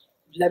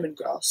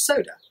lemongrass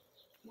soda.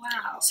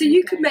 Wow. So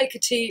you could make a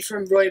tea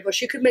from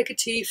rooibos, you could make a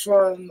tea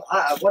from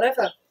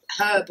whatever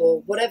herb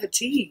or whatever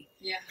tea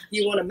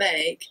you want to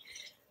make,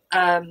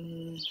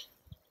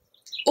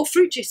 or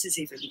fruit juices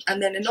even,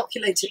 and then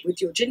inoculate it with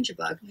your ginger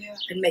bug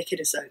and make it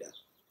a soda.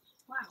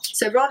 Wow.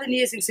 So rather than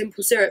using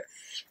simple syrup,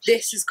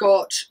 this has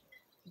got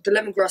the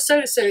lemongrass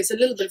soda, so it's a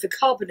little bit of a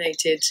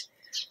carbonated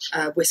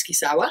whiskey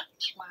sour.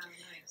 Wow,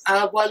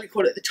 nice. Why we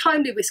call it the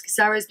timely whiskey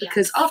sour is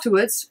because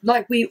afterwards,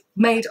 like we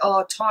made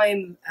our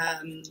thyme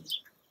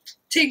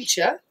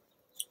tincture,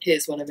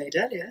 here's one I made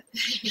earlier,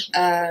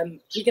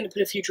 we're going to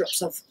put a few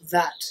drops of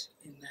that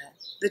in there.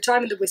 The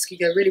thyme and the whiskey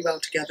go really well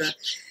together,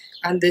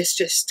 and this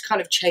just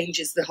kind of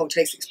changes the whole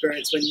taste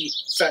experience when you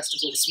first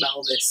of all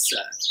smell this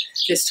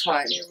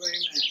thyme. The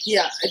aroma.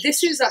 Yeah,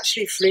 this is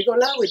actually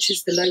frigola, which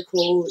is the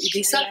local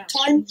Ibiza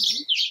thyme.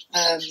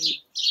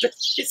 But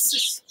it's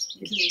just...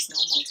 You can use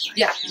normal thyme.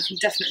 Yeah, you can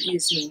definitely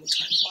use normal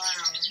thyme.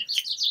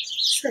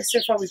 Wow. So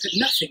far we put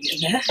nothing in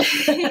there.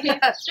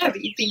 No,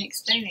 but you've been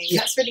explaining.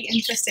 Yeah. That's really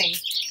interesting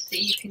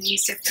that you can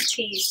use different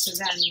teas to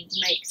then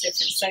make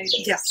different sodas.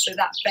 Yeah. So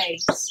that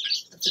base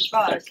of the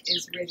bug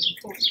is really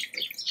important.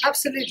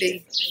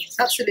 Absolutely,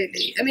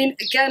 absolutely. I mean,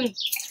 again,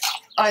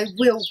 I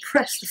will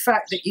press the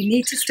fact that you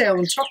need to stay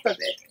on top of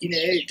it. You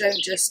know,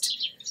 don't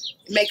just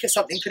make us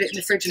something, put it in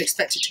the fridge and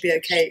expect it to be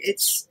okay.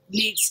 It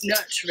needs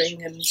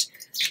nurturing and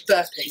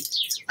burping.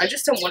 I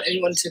just don't want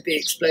anyone to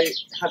be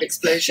have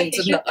explosions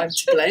and that I'm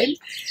to blame.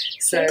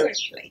 So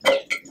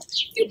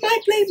you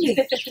might blame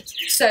me.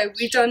 So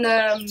we've done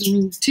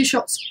 2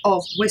 shots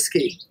of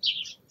whiskey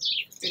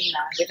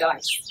with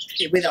ice.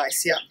 with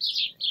ice. Yeah.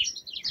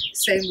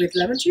 Same with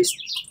lemon juice.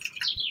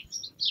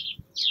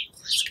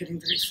 It's getting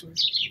very full.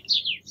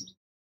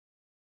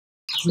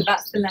 So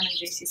that's the lemon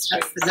juice you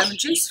squeeze. That's the lemon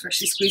juice,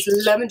 freshly squeezed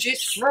lemon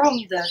juice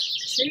from the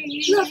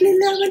Tree. lovely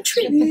lemon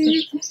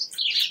tree.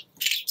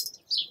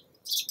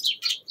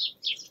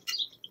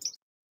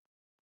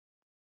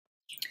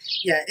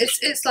 Yeah,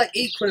 it's like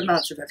equal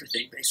amounts of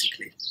everything,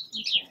 basically.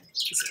 Okay.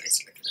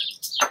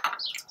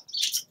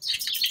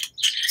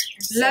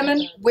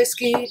 Lemon,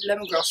 whiskey,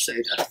 lemongrass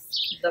soda.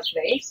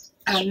 Lovely.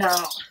 And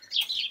now,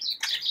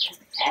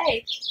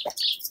 Egg.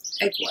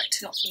 egg white.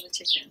 Not from the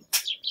chicken.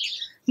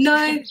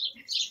 No,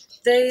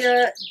 they,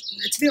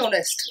 to be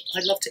honest,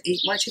 I'd love to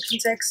eat my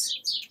chicken's eggs.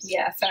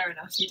 Yeah, fair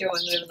enough. You don't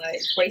want them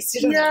like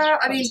wasted on Yeah,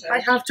 the I mean,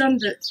 content. I have done,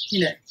 but,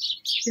 you know,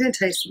 you don't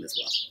taste them as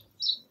well.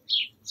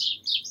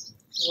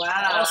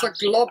 Wow. That's a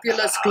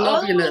globulous,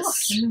 globulous.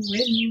 Oh, in the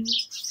wind.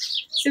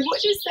 So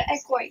what does the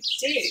egg white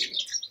do?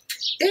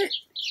 It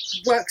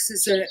works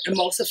as an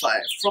emulsifier,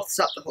 it froths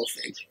up the whole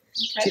thing.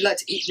 Okay. Do you like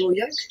to eat raw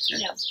yolk?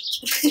 Yeah.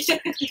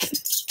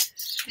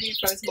 Maybe if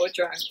I was more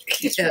drunk.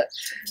 Yeah.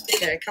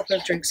 Yeah, a couple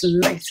of drinks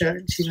later,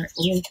 and she's like,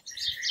 oh.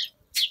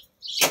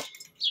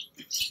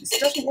 This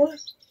doesn't work.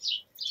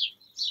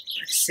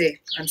 Let's see.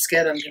 I'm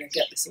scared I'm going to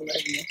get this all over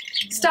me.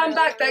 Stand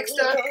back,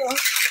 Dexter.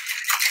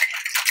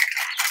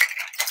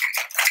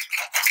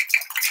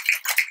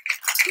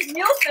 Give me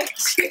your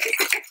face.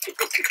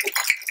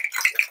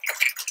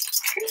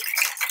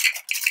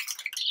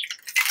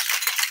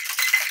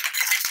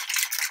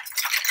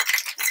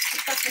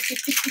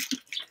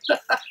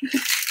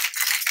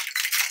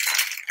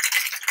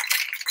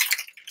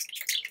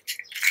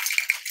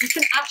 You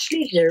can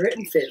actually hear it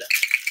and feel it.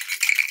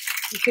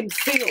 You can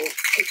feel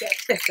it get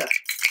thicker.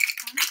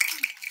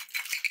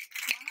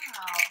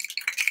 Wow.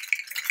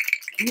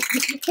 You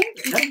can hear You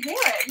it. can hear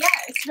it, yeah.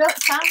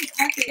 It sounds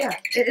heavier. Yeah,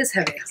 it is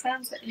heavier.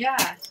 Sounds,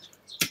 yeah.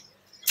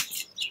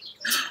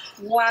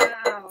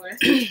 Wow.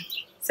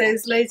 So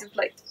there's loads of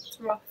like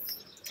froth.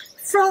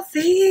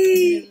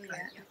 Frothy!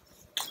 Yeah.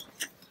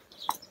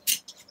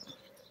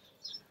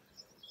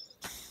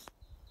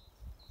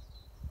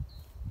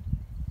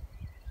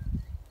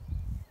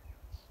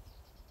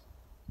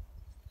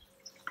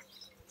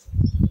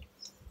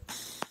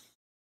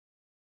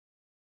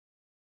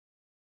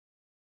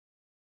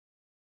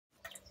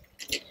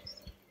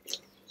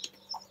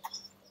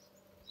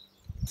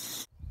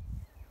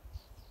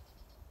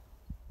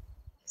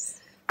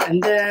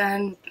 And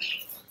then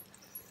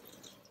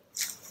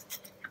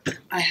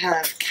I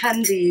have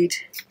candied.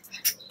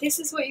 This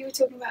is what you were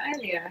talking about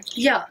earlier.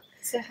 Yeah,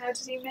 So how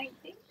did you make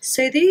these?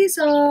 so these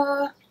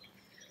are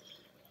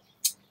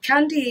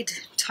candied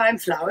thyme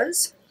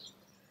flowers.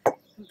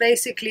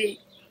 Basically,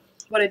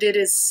 what I did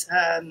is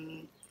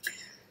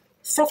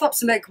froth up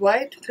some egg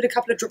white, put a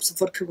couple of drops of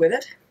vodka with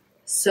it,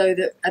 so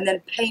that, and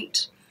then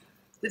paint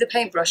with a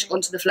paintbrush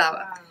onto the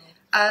flower. Wow.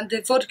 And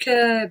the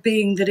vodka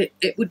being that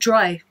it would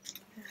dry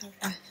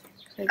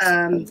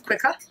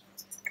quicker.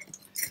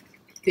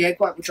 The egg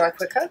white will dry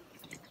quicker.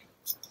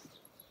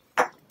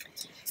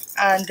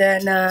 And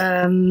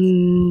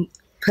then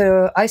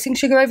put icing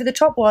sugar over the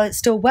top while it's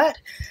still wet,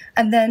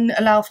 and then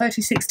allow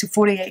 36 to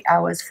 48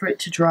 hours for it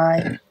to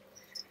dry.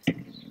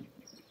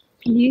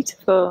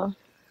 Beautiful.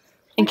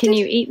 And can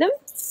you eat them?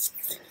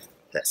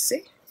 Let's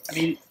see. I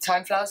mean,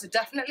 thyme flowers are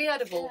definitely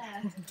edible.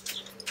 Yeah.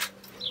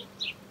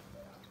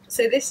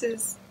 So this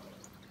is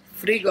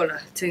Frigola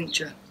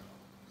tincture.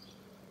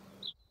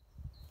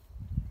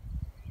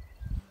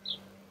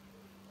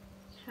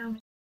 how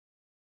many?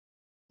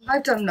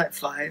 I've done like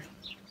 5.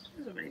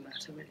 Doesn't really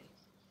matter, really.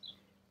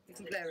 You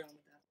can play around with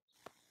that.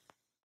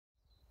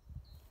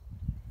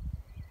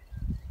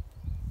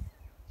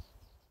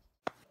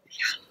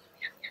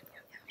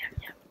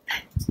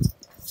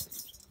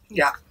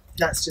 Yeah,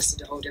 that's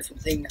just a whole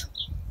different thing now.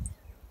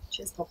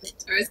 Cheers, Poppy.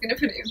 I was going to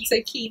put it. I'm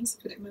so keen to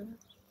put it in my mouth.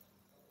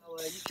 Oh,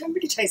 you don't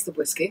really taste the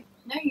whiskey.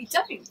 No, you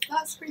don't.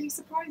 That's really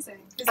surprising.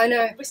 I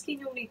know. Whiskey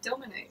normally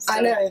dominates. I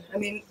know. I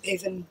mean,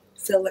 even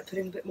feel like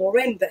putting a bit more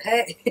in, but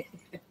hey.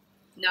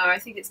 No, I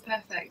think it's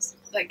perfect.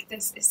 Like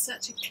this is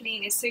such a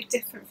clean. It's so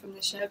different from the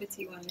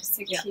sherbety one. It's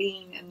so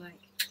clean and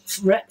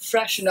like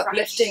fresh and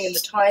uplifting, and the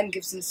thyme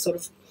gives this sort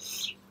of.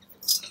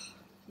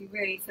 You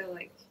really feel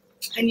like.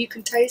 And you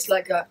can taste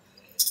like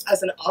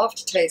as an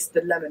aftertaste,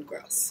 the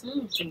lemongrass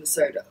from the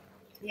soda.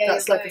 Yeah,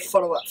 that's like a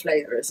follow-up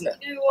flavour, isn't it?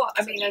 You know what?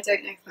 I mean, I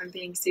don't know if I'm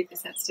being super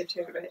sensitive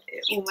to it, but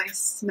it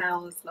almost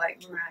smells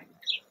like meringue.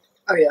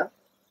 Oh yeah.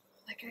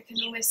 Like I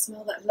can almost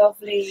smell that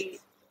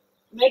lovely.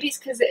 Maybe it's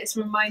because it's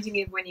reminding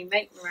me of when you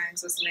make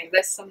meringues or something.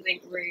 There's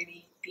something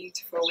really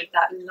beautiful with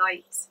that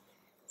light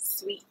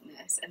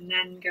sweetness, and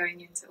then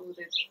going into all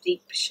the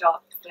deep,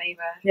 sharp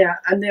flavour. Yeah,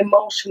 and the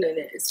emulsion in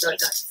it is like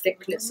that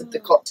thickness of the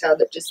cocktail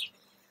that just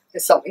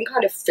there's something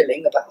kind of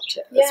filling about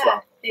it as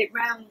well. It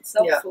rounds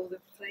off all the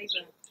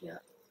flavour. Yeah.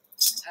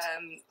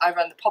 I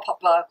run the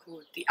pop-up bar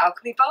called the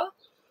Alchemy Bar.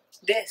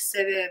 This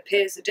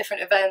appears at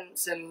different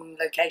events and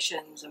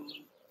locations and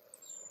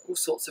all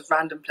sorts of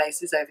random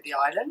places over the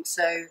island.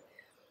 So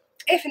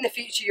if in the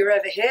future you're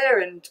ever here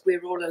and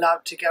we're all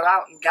allowed to go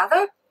out and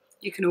gather,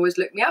 you can always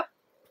look me up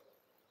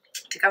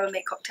to come and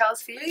make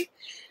cocktails for you.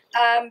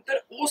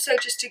 But also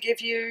just to give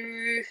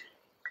you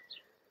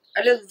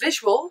a little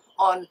visual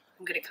on,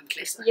 I'm going to come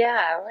closer.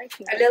 Yeah, right.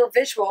 A little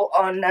visual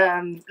on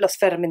los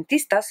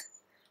fermentistas.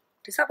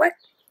 Does that work?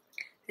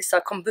 This is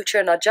our kombucha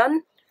and our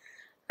jun.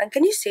 And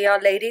can you see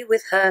Our Lady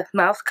with her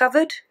mouth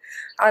covered?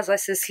 As I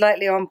said,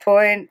 slightly on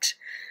point.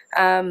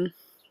 So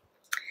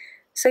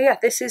yeah,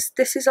 this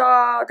is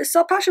our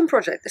passion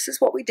project. This is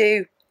what we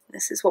do.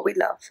 This is what we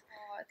love.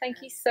 Oh,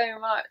 thank you so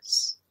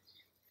much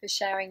for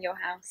sharing your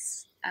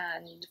house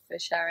and for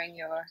sharing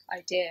your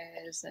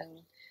ideas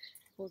and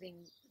all the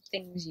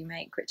things you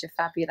make, which are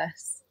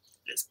fabulous.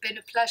 It's been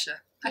a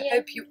pleasure. I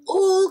hope you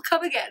all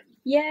come again.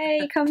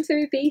 Yay, come to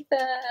Ibiza.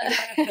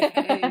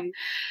 Yay.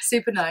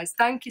 Super nice.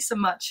 Thank you so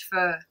much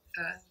for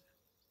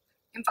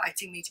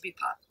inviting me to be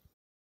part.